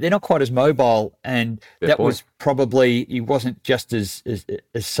shoulders, they're not quite as mobile, and that was probably, he wasn't just as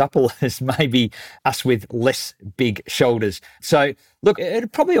supple as maybe us with less big shoulders. So, look,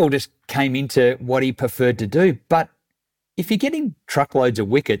 it probably all just came into what he preferred to do. But if you're getting truckloads of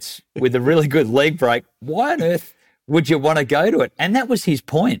wickets with a really good leg break, why on earth would you want to go to it? And that was his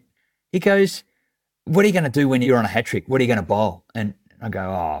point. He goes, what are you going to do when you're on a hat-trick? What are you going to bowl? And I go,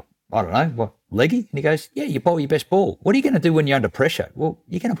 oh, I don't know, what, leggy? And he goes, yeah, you bowl your best ball. What are you going to do when you're under pressure? Well,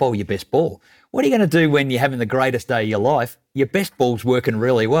 you're going to bowl your best ball. What are you going to do when you're having the greatest day of your life? Your best ball's working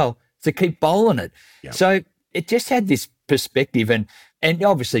really well, so keep bowling it. Yep. So it just had this perspective and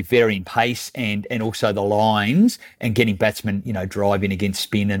obviously varying pace and also the lines and getting batsmen, you know, driving against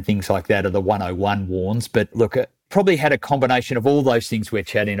spin and things like that are the 101 warns. But look, it probably had a combination of all those things we're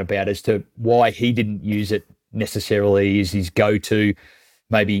chatting about as to why he didn't use it necessarily as his go-to,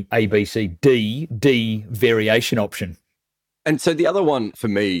 maybe A, B, C, D variation option. And so the other one for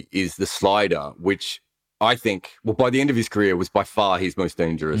me is the slider, which I think, well, by the end of his career was by far his most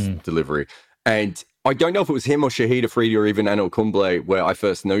dangerous delivery. And I don't know if it was him or Shahid Afridi or even Anil Kumble where I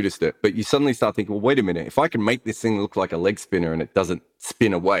first noticed it, but you suddenly start thinking, well, wait a minute, if I can make this thing look like a leg spinner and it doesn't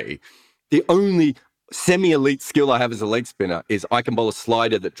spin away, the only semi-elite skill I have as a leg spinner is I can bowl a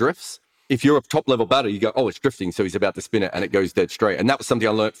slider that drifts. If you're a top-level batter, you go, oh, it's drifting, so he's about to spin it, and it goes dead straight. And that was something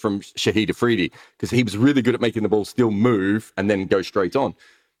I learned from Shahid Afridi, because he was really good at making the ball still move and then go straight on.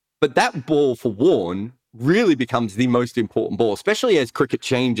 But that ball for Warne really becomes the most important ball, especially as cricket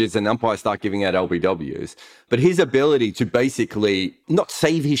changes and umpires start giving out LBWs. But his ability to basically not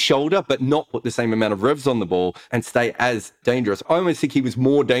save his shoulder, but not put the same amount of revs on the ball and stay as dangerous. I almost think he was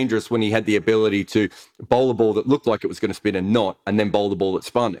more dangerous when he had the ability to bowl a ball that looked like it was going to spin and not, and then bowl the ball that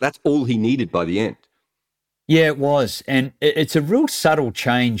spun. That's all he needed by the end. Yeah, it was. And it's a real subtle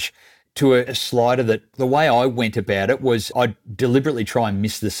change to a slider that the way I went about it was I'd deliberately try and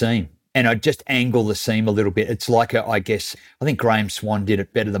miss the seam. And I'd just angle the seam a little bit. It's like, I think Graham Swan did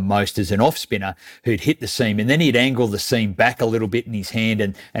it better than most as an off spinner who'd hit the seam and then he'd angle the seam back a little bit in his hand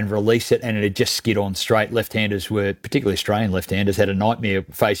and release it and it'd just skid on straight. Left-handers were, particularly Australian left-handers, had a nightmare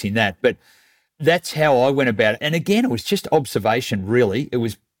facing that. But that's how I went about it. And again, it was just observation, really. It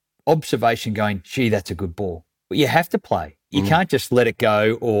was observation going, gee, that's a good ball. But you have to play. You can't just let it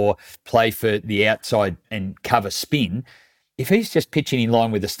go or play for the outside and cover spin. If he's just pitching in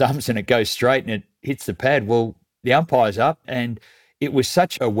line with the stumps and it goes straight and it hits the pad, well, the umpire's up. And it was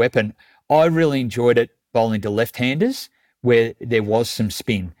such a weapon. I really enjoyed it bowling to left-handers where there was some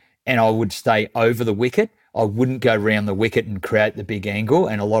spin and I would stay over the wicket. I wouldn't go round the wicket and create the big angle.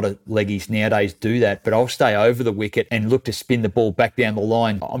 And a lot of leggies nowadays do that, but I'll stay over the wicket and look to spin the ball back down the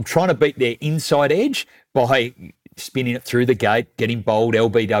line. I'm trying to beat their inside edge by spinning it through the gate, getting bowled,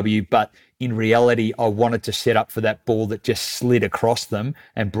 LBW, but in reality, I wanted to set up for that ball that just slid across them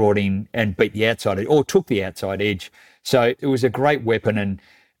and brought in and beat the outside edge, or took the outside edge. So it was a great weapon, and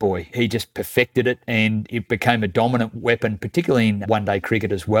boy, he just perfected it, and it became a dominant weapon, particularly in one-day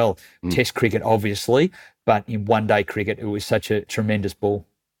cricket as well. Test cricket, obviously, but in one-day cricket, it was such a tremendous ball.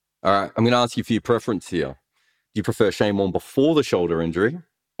 All right, I'm going to ask you for your preference here. Do you prefer Shane Warne before the shoulder injury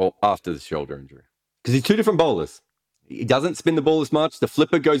or after the shoulder injury? Because he's two different bowlers. He doesn't spin the ball as much. The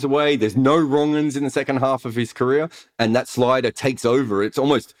flipper goes away. There's no wrong-uns in the second half of his career, and that slider takes over.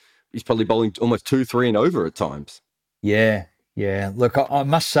 He's probably bowling almost 2-3 and over at times. Yeah. Look, I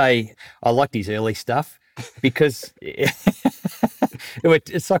must say I liked his early stuff because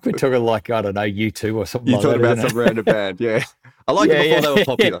it's like we're talking like, I don't know, U2 or something like that. You're talking about some random band, yeah. I like it before they were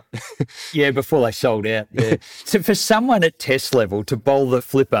popular. Yeah, before they sold out, yeah. So for someone at test level to bowl the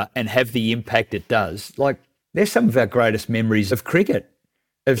flipper and have the impact it does, like there's some of our greatest memories of cricket,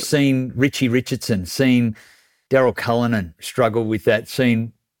 of seeing Richie Richardson, seeing Daryl Cullinan struggle with that,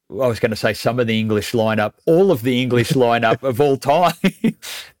 seeing, I was going to say some of the English lineup, all of the English lineup of all time,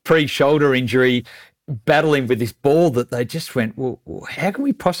 pre-shoulder injury, battling with this ball that they just went, well, how can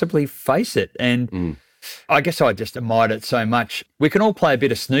we possibly face it? And I guess I just admired it so much. We can all play a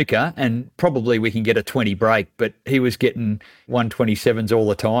bit of snooker and probably we can get a 20 break, but he was getting 127s all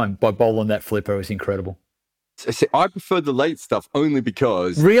the time by bowling that flipper. It was incredible. See, I prefer the late stuff only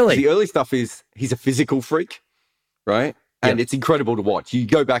because really the early stuff is he's a physical freak, right? And it's incredible to watch. You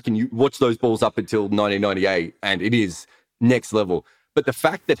go back and you watch those balls up until 1998 and it is next level. But the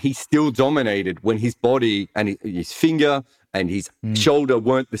fact that he still dominated when his body and his finger and his shoulder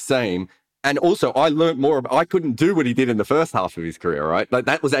weren't the same. And also I learned more I couldn't do what he did in the first half of his career, right? Like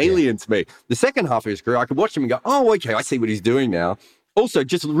that was alien to me. The second half of his career, I could watch him and go, oh, okay, I see what he's doing now. Also,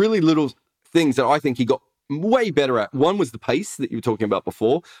 just really little things that I think he got way better at. One was the pace that you were talking about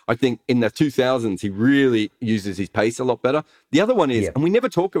before. I think in the 2000s, he really uses his pace a lot better. The other one is, and we never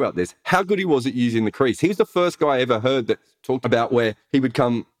talk about this, how good he was at using the crease. He was the first guy I ever heard that talked about where he would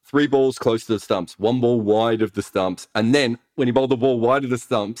come 3 balls close to the stumps, 1 ball wide of the stumps. And then when he bowled the ball wide of the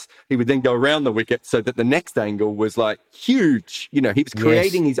stumps, he would then go around the wicket so that the next angle was like huge. You know, he was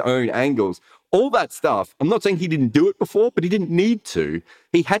creating his own angles. All that stuff, I'm not saying he didn't do it before, but he didn't need to.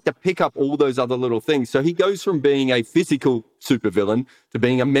 He had to pick up all those other little things. So he goes from being a physical supervillain to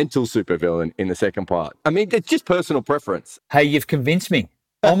being a mental supervillain in the second part. I mean, it's just personal preference. Hey, you've convinced me.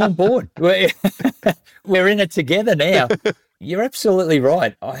 I'm on board. We're in it together now. You're absolutely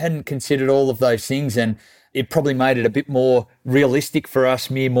right. I hadn't considered all of those things, and it probably made it a bit more realistic for us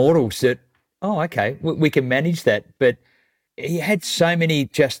mere mortals that, oh, okay, we can manage that. But he had so many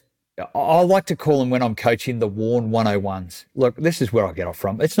I like to call them when I'm coaching the Warne 101s. Look, this is where I get off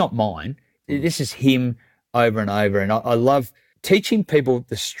from. It's not mine. This is him over and over. And I love teaching people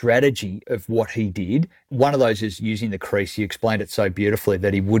the strategy of what he did. One of those is using the crease. You explained it so beautifully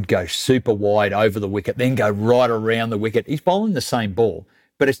that he would go super wide over the wicket, then go right around the wicket. He's bowling the same ball,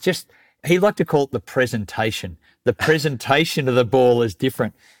 but it's just, he liked to call it the presentation. The presentation of the ball is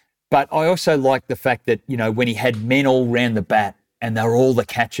different. But I also like the fact that, you know, when he had men all round the bat, and all the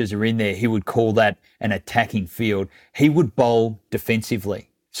catches are in there, he would call that an attacking field. He would bowl defensively.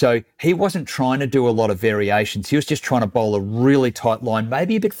 So he wasn't trying to do a lot of variations. He was just trying to bowl a really tight line,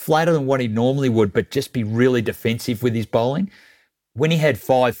 maybe a bit flatter than what he normally would, but just be really defensive with his bowling. When he had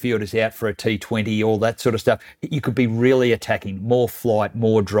 5 fielders out for a T20, all that sort of stuff, you could be really attacking, more flight,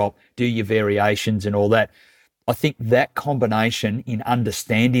 more drop, do your variations and all that. I think that combination in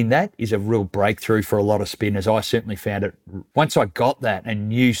understanding that is a real breakthrough for a lot of spinners. I certainly found it. Once I got that and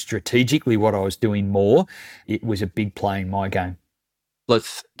knew strategically what I was doing more, it was a big play in my game.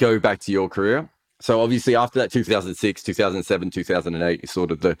 Let's go back to your career. So obviously after that 2006, 2007, 2008 is sort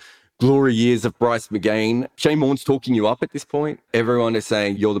of the glory years of Bryce McGain. Shane Warne's talking you up at this point. Everyone is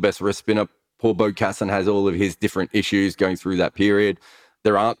saying you're the best wrist spinner. Paul Bodkasson has all of his different issues going through that period.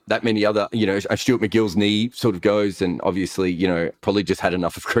 There aren't that many other, you know, Stuart McGill's knee sort of goes and obviously, you know, probably just had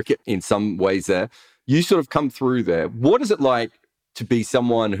enough of cricket in some ways there. You sort of come through there. What is it like to be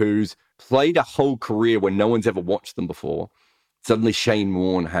someone who's played a whole career when no one's ever watched them before? Suddenly Shane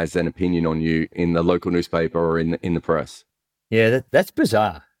Warne has an opinion on you in the local newspaper or in the press. Yeah, that's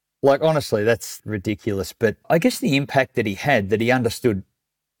bizarre. Like, honestly, that's ridiculous. But I guess the impact that he had, that he understood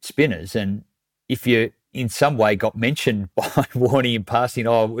spinners, and if you in some way got mentioned by Warnie in passing,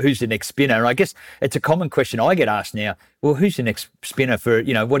 oh, who's the next spinner? And I guess it's a common question I get asked now, well, who's the next spinner for,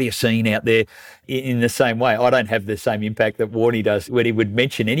 you know, what are you seeing out there in the same way? I don't have the same impact that Warnie does when he would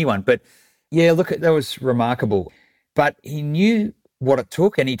mention anyone. But yeah, look, that was remarkable. But he knew what it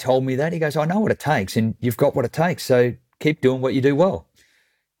took. And he told me that. He goes, I know what it takes and you've got what it takes. So keep doing what you do well.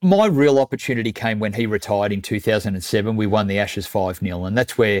 My real opportunity came when he retired in 2007. We won the Ashes 5-0. And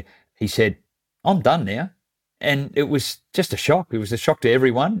that's where he said, I'm done now. And it was just a shock. It was a shock to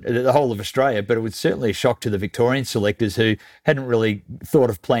everyone, the whole of Australia, but it was certainly a shock to the Victorian selectors who hadn't really thought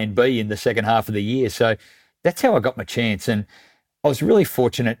of plan B in the second half of the year. So that's how I got my chance. And I was really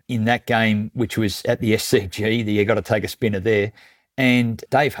fortunate in that game, which was at the SCG, you got to take a spinner there. And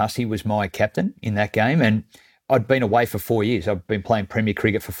Dave Hussey was my captain in that game. And I'd been away for 4 years. I've been playing Premier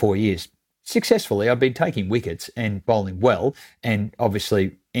Cricket for 4 years. Successfully, I've been taking wickets and bowling well, and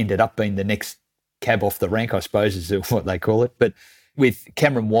obviously ended up being the next cab off the rank, I suppose, is what they call it. But with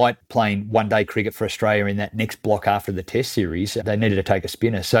Cameron White playing one-day cricket for Australia in that next block after the Test series, they needed to take a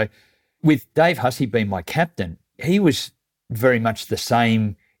spinner. So with Dave Hussey being my captain, he was very much the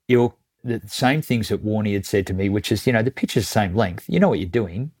same ilk, the same things that Warnie had said to me, which is, the pitch is the same length. You know what you're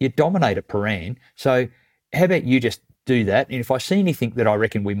doing. You dominate at Paran. So how about you just do that? And if I see anything that I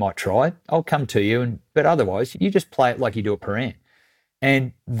reckon we might try, I'll come to you. But otherwise, you just play it like you do at Paran.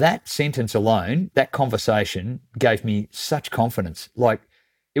 And that sentence alone, that conversation gave me such confidence. Like,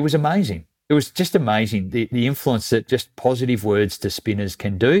 it was amazing. It was just amazing, the influence that just positive words to spinners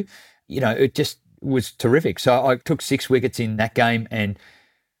can do. It just was terrific. So I took 6 wickets in that game, and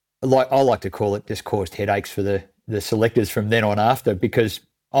like I like to call it, just caused headaches for the selectors from then on after, because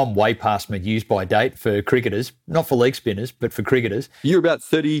I'm way past my use-by date for cricketers, not for leg spinners, but for cricketers. You were about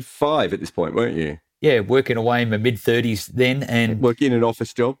 35 at this point, weren't you? Yeah, working away in my mid-30s then. And working in an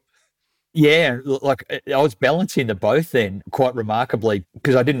office job? Yeah, like I was balancing the both then quite remarkably,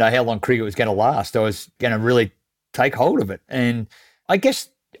 because I didn't know how long cricket was going to last. I was going to really take hold of it. And I guess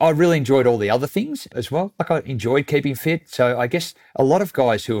I really enjoyed all the other things as well. Like, I enjoyed keeping fit. So I guess a lot of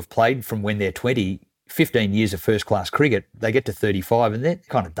guys who have played from when they're 20, 15 years of first-class cricket, they get to 35 and they're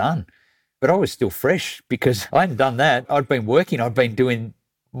kind of done. But I was still fresh because I hadn't done that. I'd been working. I'd been doing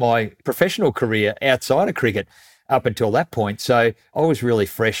my professional career outside of cricket up until that point. So I was really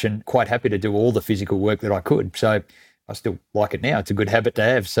fresh and quite happy to do all the physical work that I could. So I still like it now. It's a good habit to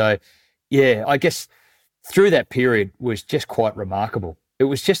have. So yeah, I guess through that period was just quite remarkable. It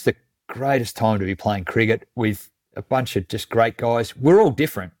was just the greatest time to be playing cricket with a bunch of just great guys. We're all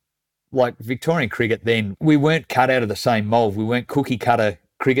different. Like Victorian cricket then, we weren't cut out of the same mould. We weren't cookie cutter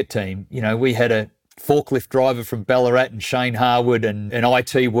cricket team. We had a forklift driver from Ballarat and Shane Harwood and an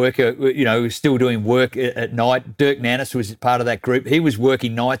IT worker, who was still doing work at night. Dirk Nannis was part of that group. He was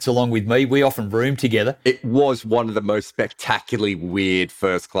working nights along with me. We often roomed together. It was one of the most spectacularly weird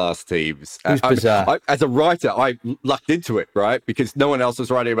first-class teams. It was bizarre. As a writer, I lucked into it, right? Because no one else was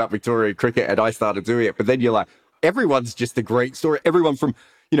writing about Victorian cricket and I started doing it. But then you're like, everyone's just a great story. Everyone from,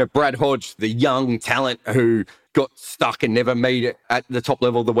 Brad Hodge, the young talent who got stuck and never made it at the top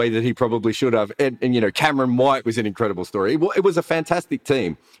level the way that he probably should have. And Cameron White was an incredible story. It was a fantastic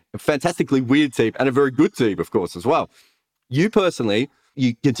team, a fantastically weird team, and a very good team, of course, as well. You personally,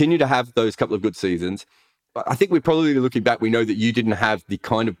 you continue to have those couple of good seasons. I think we're probably looking back, we know that you didn't have the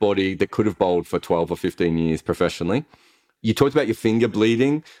kind of body that could have bowled for 12 or 15 years professionally. You talked about your finger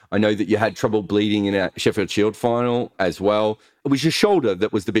bleeding. I know that you had trouble bleeding in a Sheffield Shield final as well. It was your shoulder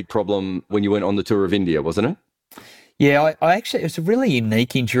that was the big problem when you went on the tour of India, wasn't it? Yeah, I actually, it was a really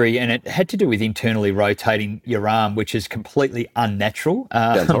unique injury, and it had to do with internally rotating your arm, which is completely unnatural.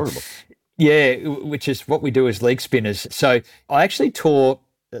 Sounds horrible. Yeah, which is what we do as leg spinners. So I actually tore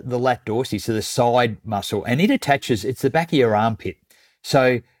the lat dorsi, so the side muscle, and it attaches, it's the back of your armpit.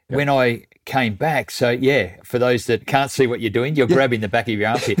 So when I came back, so yeah, for those that can't see what you're doing, you're grabbing the back of your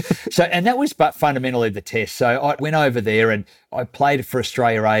armpit. So, and that was but fundamentally the test. So I went over there and I played for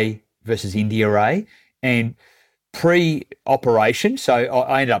Australia A versus India A, and pre-operation, so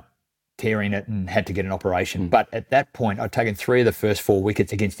I ended up tearing it and had to get an operation. But at that point, I'd taken 3 of the first 4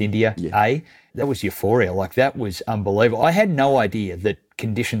 wickets against India A. That was euphoria. Like, that was unbelievable. I had no idea that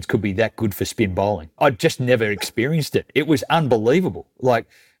conditions could be that good for spin bowling. I'd just never experienced it. It was unbelievable.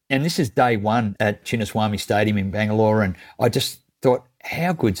 And this is day one at Chinnaswamy Stadium in Bangalore, and I just thought,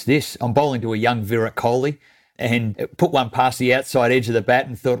 how good's this? I'm bowling to a young Virat Kohli, and put one past the outside edge of the bat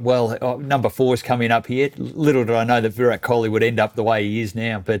and thought, well, number 4 is coming up here. Little did I know that Virat Kohli would end up the way he is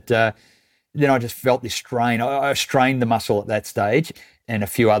now. But then I just felt this strain. I strained the muscle at that stage and a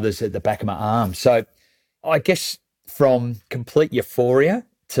few others at the back of my arm. So I guess from complete euphoria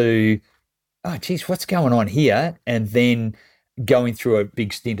to, oh, geez, what's going on here? And then going through a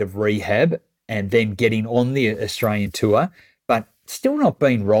big stint of rehab and then getting on the Australian tour, but still not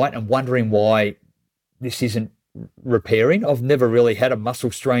being right and wondering why this isn't repairing. I've never really had a muscle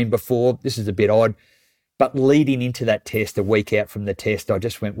strain before. This is a bit odd. But leading into that test, a week out from the test, I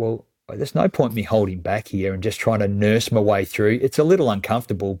just went, well, there's no point me holding back here and just trying to nurse my way through. It's a little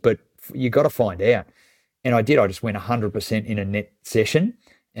uncomfortable, but you got to find out. And I did. I just went 100% in a net session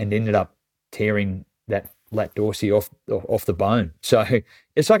and ended up tearing that lat dorsi off the bone. So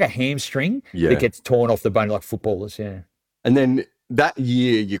it's like a hamstring that gets torn off the bone like footballers, yeah. And then that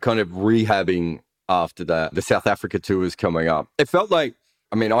year, you're kind of rehabbing after that. The South Africa tour was coming up. It felt like,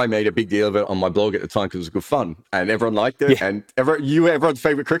 I mean, I made a big deal of it on my blog at the time because it was good fun and everyone liked it. Yeah. And you were everyone's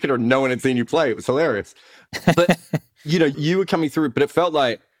favorite cricketer and no one had seen you play. It was hilarious. But, you were coming through, but it felt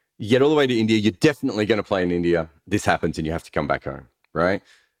like you get all the way to India. You're definitely going to play in India. This happens and you have to come back home, right?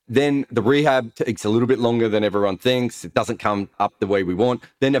 Then the rehab takes a little bit longer than everyone thinks. It doesn't come up the way we want.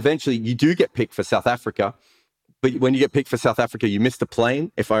 Then eventually you do get picked for South Africa. But when you get picked for South Africa, you missed a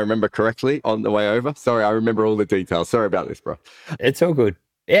plane, if I remember correctly, on the way over. Sorry, I remember all the details. Sorry about this, bro. It's all good.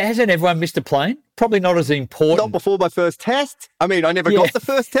 Hasn't everyone missed a plane? Probably not as important. Not before my first test. I mean, I never got the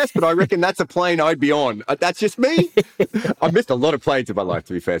first test, but I reckon that's a plane I'd be on. That's just me. I've missed a lot of planes in my life,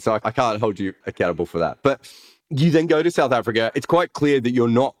 to be fair, so I can't hold you accountable for that. But you then go to South Africa. It's quite clear that you're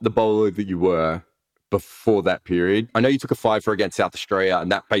not the bowler that you were before that period. I know you took a 5-for against South Australia,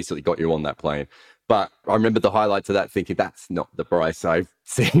 and that basically got you on that plane. But I remember the highlights of that thinking, that's not the Bryce I've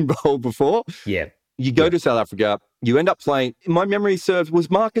seen bowl before. Yeah. You go to South Africa, you end up playing, my memory serves, was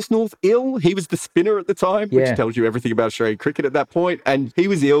Marcus North ill? He was the spinner at the time, which tells you everything about Australian cricket at that point. And he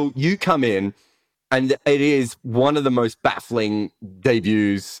was ill. You come in, and it is one of the most baffling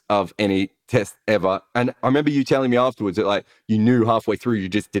debuts of any test ever. And I remember you telling me afterwards that you knew halfway through you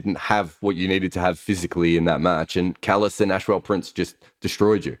just didn't have what you needed to have physically in that match. And Kallis and Ashwell Prince just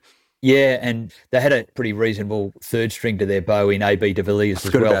destroyed you. Yeah, and they had a pretty reasonable third string to their bow in AB de Villiers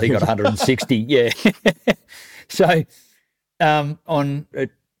as well. He got 160, yeah. So on a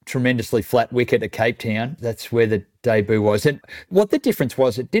tremendously flat wicket at Cape Town, that's where the debut was. And what the difference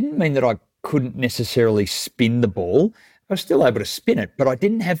was, it didn't mean that I couldn't necessarily spin the ball. I was still able to spin it, but I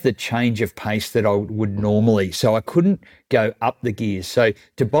didn't have the change of pace that I would normally. So I couldn't go up the gears. So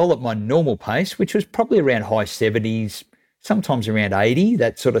to bowl at my normal pace, which was probably around high 70s, sometimes around 80,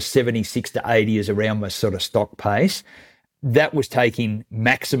 that sort of 76 to 80 is around my sort of stock pace. That was taking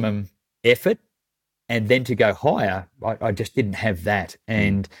maximum effort. And then to go higher, I just didn't have that.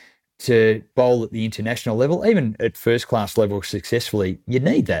 And to bowl at the international level, even at first class level successfully, you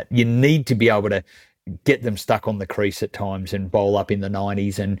need that. You need to be able to get them stuck on the crease at times and bowl up in the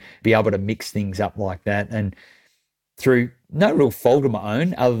 90s and be able to mix things up like that. And through no real fault of my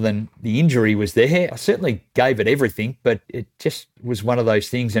own, other than the injury was there, I certainly gave it everything, but it just was one of those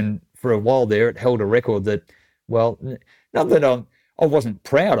things. And for a while there, it held a record that, well, not that I wasn't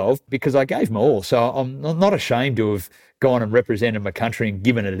proud of, because I gave my all. So I'm not ashamed to have gone and represented my country and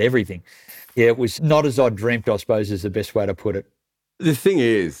given it everything. Yeah, it was not as I dreamt, I suppose, is the best way to put it. The thing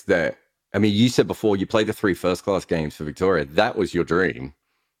is that, I mean, you said before you played the 3 first-class games for Victoria. That was your dream,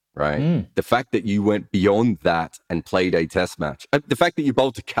 right? The fact that you went beyond that and played a test match, the fact that you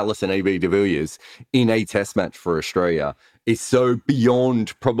bowled to Kallis and AB de Villiers in a test match for Australia is so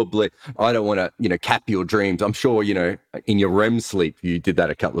beyond probably, I don't want to, cap your dreams. I'm sure, in your REM sleep, you did that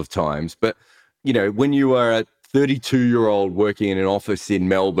a couple of times. But, when you were a 32-year-old working in an office in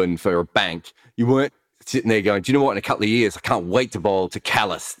Melbourne for a bank, you weren't sitting there going, do you know what, in a couple of years, I can't wait to bowl to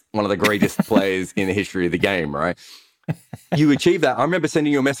Kallis, one of the greatest players in the history of the game, right? You achieved that. I remember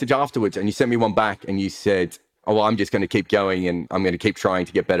sending you a message afterwards and you sent me one back and you said, oh, well, I'm just going to keep going and I'm going to keep trying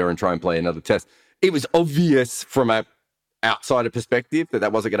to get better and try and play another test. It was obvious from a outsider perspective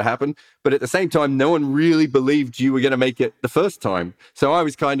that wasn't going to happen. But at the same time, no one really believed you were going to make it the first time. So I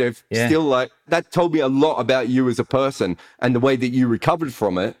was kind of still like, that told me a lot about you as a person and the way that you recovered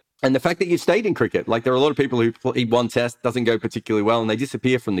from it. And the fact that you stayed in cricket. Like, there are a lot of people who play one test, doesn't go particularly well, and they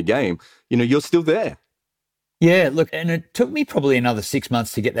disappear from the game. You're still there. Yeah, look, and it took me probably another 6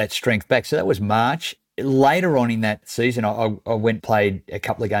 months to get that strength back. So that was March. Later on in that season, I went played a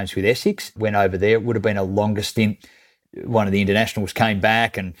couple of games with Essex, went over there. It would have been a longer stint. One of the internationals came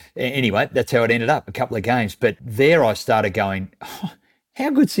back, and anyway, that's how it ended up, a couple of games. But there I started going, oh, how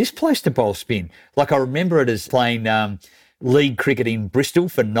good's this place to bowl spin? Like, I remember it as playing league cricket in Bristol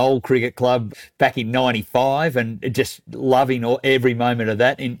for Knoll Cricket Club back in 95 and just loving every moment of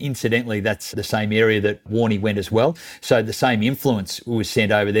that. And incidentally, that's the same area that Warnie went as well. So the same influence was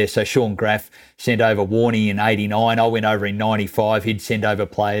sent over there. So Sean Graff sent over Warnie in 89. I went over in 95. He'd send over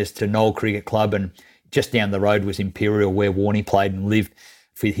players to Knoll Cricket Club, and just down the road was Imperial, where Warnie played and lived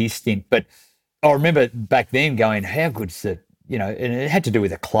for his stint. But I remember back then going, how good's the, and it had to do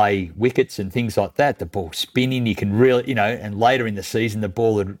with the clay wickets and things like that. The ball spinning, you can really, and later in the season, the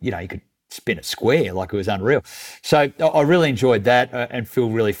ball, you could spin it square, like it was unreal. So I really enjoyed that and feel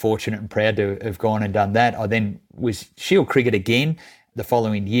really fortunate and proud to have gone and done that. I then was Shield cricket again the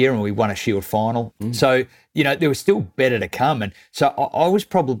following year, and we won a Shield final. So, there was still better to come. And so I was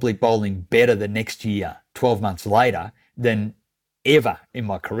probably bowling better the next year, 12 months later, than ever in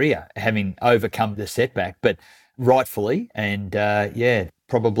my career, having overcome the setback, but rightfully. And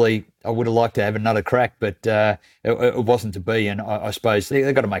probably I would have liked to have another crack, but it wasn't to be. And I suppose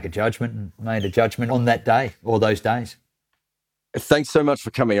they've got to make a judgment, and made a judgment on that day or those days. Thanks so much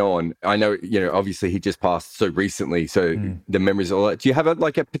for coming on. I know, obviously he just passed so recently, so the memories all that. Do you have a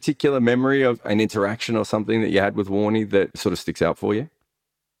particular memory of an interaction or something that you had with Warnie that sort of sticks out for you?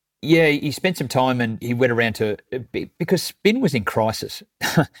 Yeah, he spent some time and he went around because spin was in crisis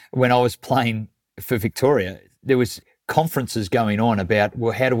when I was playing for Victoria. There was conferences going on about,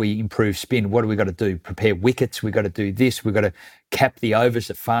 well, how do we improve spin? What do we got to do? Prepare wickets. We've got to do this. We've got to cap the overs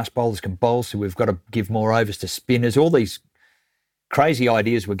that fast bowlers can bowl. So we've got to give more overs to spinners. All these crazy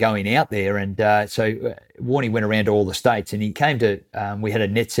ideas were going out there. And so Warnie went around to all the states and he came to, we had a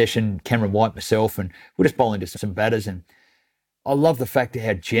net session, Cameron White, myself, and we're just bowling to some batters. And I love the fact of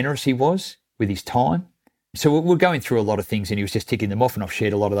how generous he was with his time. So we're going through a lot of things and he was just ticking them off, and I've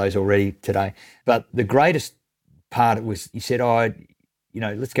shared a lot of those already today. But the greatest part was he said,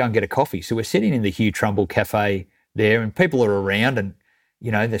 let's go and get a coffee. So we're sitting in the Hugh Trumbull Cafe there and people are around and,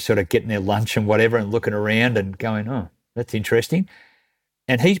 they're sort of getting their lunch and whatever and looking around and going, oh, that's interesting.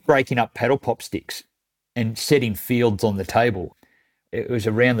 And he's breaking up paddle pop sticks and setting fields on the table. It was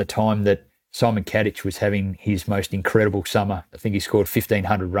around the time that Simon Kadich was having his most incredible summer. I think he scored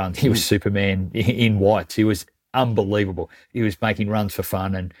 1,500 runs. He was Superman in whites. He was unbelievable. He was making runs for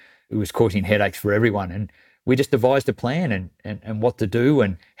fun and it was causing headaches for everyone. And we just devised a plan and what to do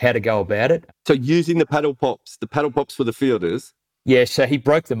and how to go about it. So using the paddle pops for the fielders. Yeah, so he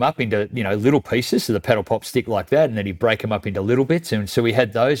broke them up into, little pieces, so the paddle pop stick like that, and then he'd break them up into little bits. And so we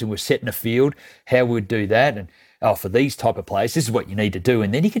had those and we're setting a field, how we'd do that. And, for these type of players, this is what you need to do.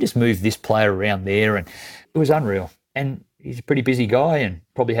 And then you could just move this player around there. And it was unreal. And he's a pretty busy guy and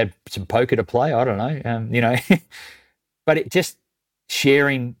probably had some poker to play. I don't know, But it just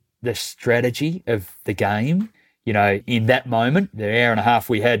sharing the strategy of the game, in that moment, the hour and a half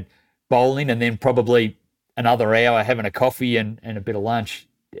we had bowling and then probably another hour having a coffee and a bit of lunch,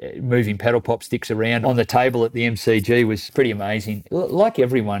 moving paddle pop sticks around on the table at the MCG was pretty amazing. Like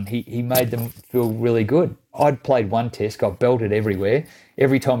everyone, he made them feel really good. I'd played one test, got belted everywhere.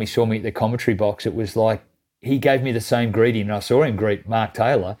 Every time he saw me at the commentary box, it was like he gave me the same greeting. And I saw him greet Mark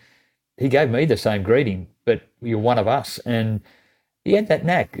Taylor. He gave me the same greeting, but you're one of us. And he had that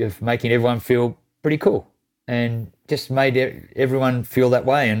knack of making everyone feel pretty cool and just made everyone feel that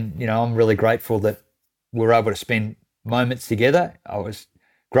way. And, I'm really grateful that we were able to spend moments together. I was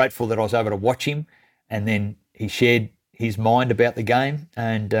grateful that I was able to watch him, and then he shared his mind about the game.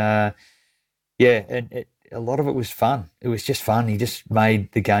 And a lot of it was fun. It was just fun. He just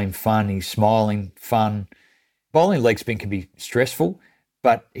made the game fun. He's smiling, fun. Bowling leg spin can be stressful,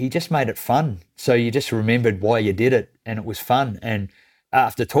 but he just made it fun. So you just remembered why you did it, and it was fun. And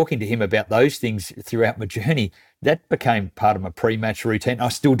after talking to him about those things throughout my journey, that became part of my pre-match routine. I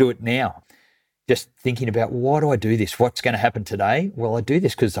still do it now. Just thinking about, why do I do this? What's going to happen today? Well, I do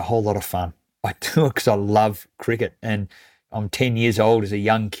this because it's a whole lot of fun. I do it because I love cricket. And I'm 10 years old as a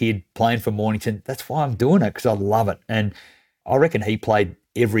young kid playing for Mornington. That's why I'm doing it, because I love it. And I reckon he played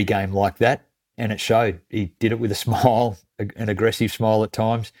every game like that, and it showed. He did it with a smile, an aggressive smile at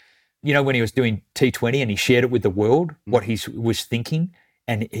times. When he was doing T20 and he shared it with the world, what he was thinking,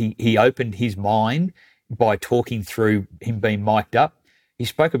 and he opened his mind by talking through him being mic'd up. He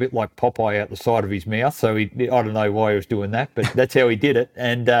spoke a bit like Popeye out the side of his mouth, so I don't know why he was doing that, but that's how he did it.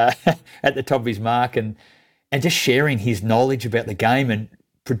 And at the top of his mark, and just sharing his knowledge about the game and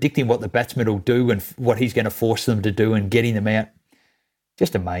predicting what the batsman will do and what he's going to force them to do and getting them out.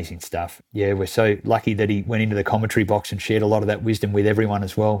 Just amazing stuff. Yeah, we're so lucky that he went into the commentary box and shared a lot of that wisdom with everyone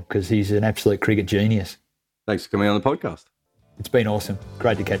as well, because he's an absolute cricket genius. Thanks for coming on the podcast. It's been awesome.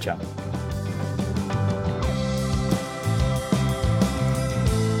 Great to catch up.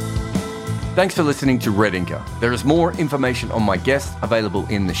 Thanks for listening to Red Inker. There is more information on my guests available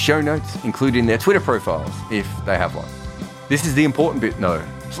in the show notes, including their Twitter profiles, if they have one. This is the important bit, though.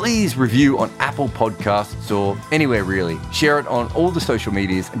 Please review on Apple Podcasts or anywhere really. Share it on all the social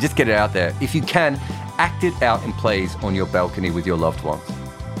medias and just get it out there. If you can, act it out in plays on your balcony with your loved ones.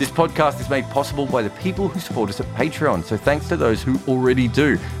 This podcast is made possible by the people who support us at Patreon, so thanks to those who already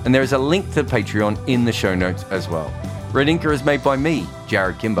do. And there is a link to Patreon in the show notes as well. Red Inker is made by me,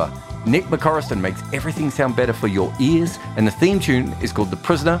 Jarrod Kimber. Nick McCorriston makes everything sound better for your ears, and the theme tune is called The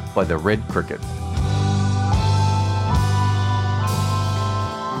Prisoner by the Red Crickets.